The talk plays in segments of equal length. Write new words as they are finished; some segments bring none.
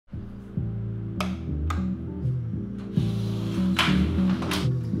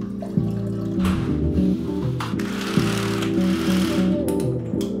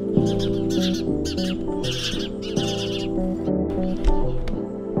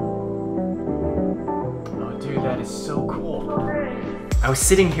is so cool. I was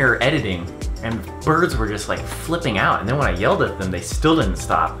sitting here editing and birds were just like flipping out, and then when I yelled at them, they still didn't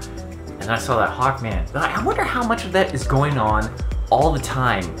stop. And I saw that hawk, man. I wonder how much of that is going on all the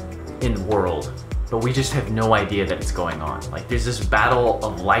time in the world, but we just have no idea that it's going on. Like there's this battle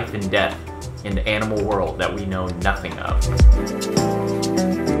of life and death in the animal world that we know nothing of.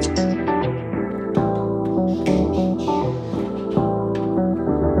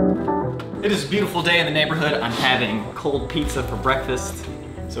 It is a beautiful day in the neighborhood. I'm having cold pizza for breakfast,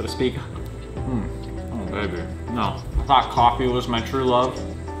 so to speak. Oh baby, no. I thought coffee was my true love.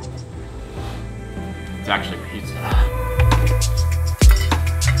 It's actually pizza.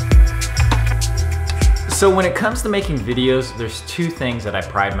 So when it comes to making videos, there's two things that I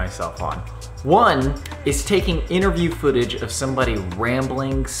pride myself on. One is taking interview footage of somebody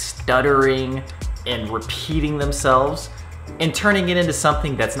rambling, stuttering, and repeating themselves, and turning it into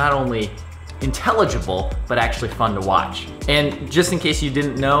something that's not only intelligible, but actually fun to watch. And just in case you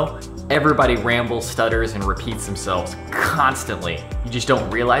didn't know, everybody rambles, stutters, and repeats themselves constantly. You just don't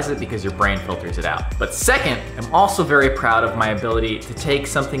realize it because your brain filters it out. But second, I'm also very proud of my ability to take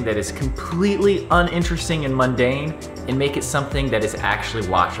something that is completely uninteresting and mundane and make it something that is actually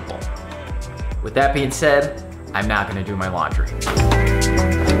watchable. With that being said, I'm now gonna do my laundry.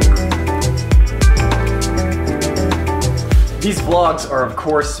 These vlogs are of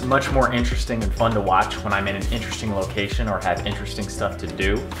course much more interesting and fun to watch when I'm in an interesting location or have interesting stuff to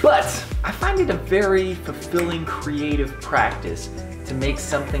do. But I find it a very fulfilling creative practice to make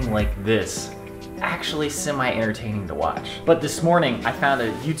something like this actually semi-entertaining to watch. But this morning I found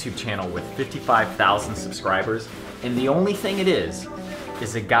a YouTube channel with 55,000 subscribers, and the only thing it is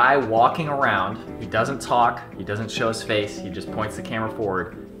a guy walking around. He doesn't talk, he doesn't show his face, he just points the camera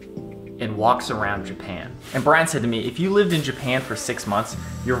forward and walks around Japan. And Brian said to me, if you lived in Japan for 6 months,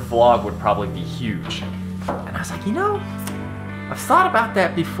 your vlog would probably be huge. And I was like, you know, I've thought about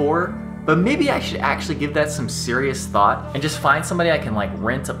that before, but maybe I should actually give that some serious thought and just find somebody I can like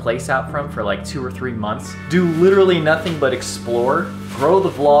rent a place out from for like 2 or 3 months, do literally nothing but explore, grow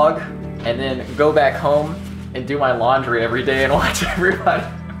the vlog, and then go back home and do my laundry every day and watch everybody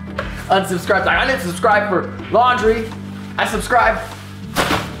unsubscribe. Like, I didn't subscribe for laundry, I subscribed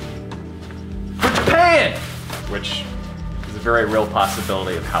Japan, which is a very real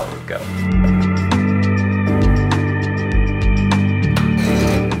possibility of how it would go.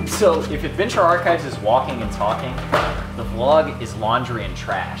 So if Adventure Archives is walking and talking, the vlog is laundry and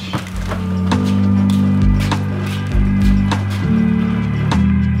trash.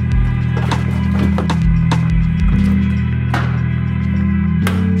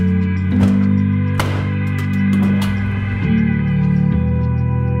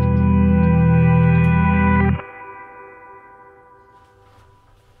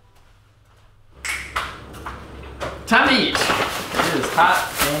 Time to eat. It is hot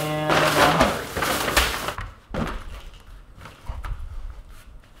and I'm hungry.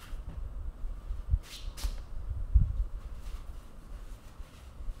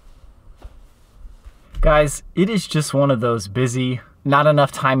 Guys, it is just one of those busy, not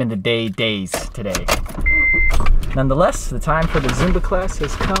enough time in the day days today. Nonetheless, the time for the Zumba class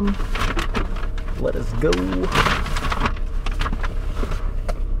has come. Let us go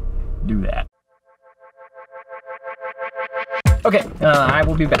do that. Okay, I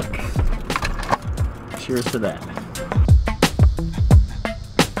will be back. Cheers to that.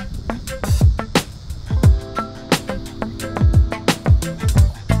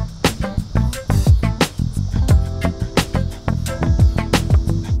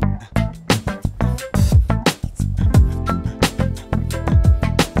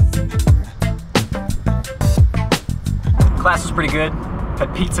 Class was pretty good.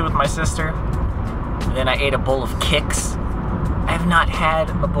 Had pizza with my sister. And then I ate a bowl of Kicks. I have not had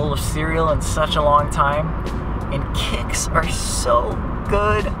a bowl of cereal in such a long time, and Kicks are so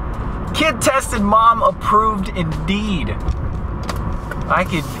good. Kid tested, mom approved indeed. I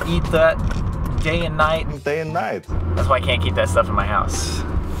could eat that day and night. Day and night. That's why I can't keep that stuff in my house.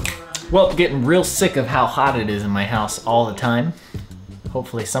 Well, getting real sick of how hot it is in my house all the time.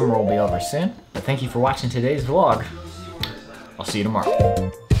 Hopefully summer will be over soon. But thank you for watching today's vlog. I'll see you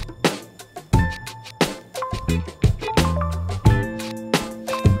tomorrow.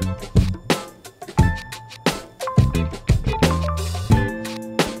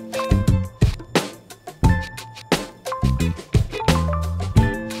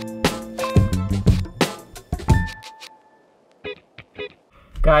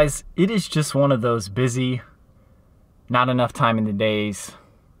 Guys, it is just one of those busy, not enough time in the days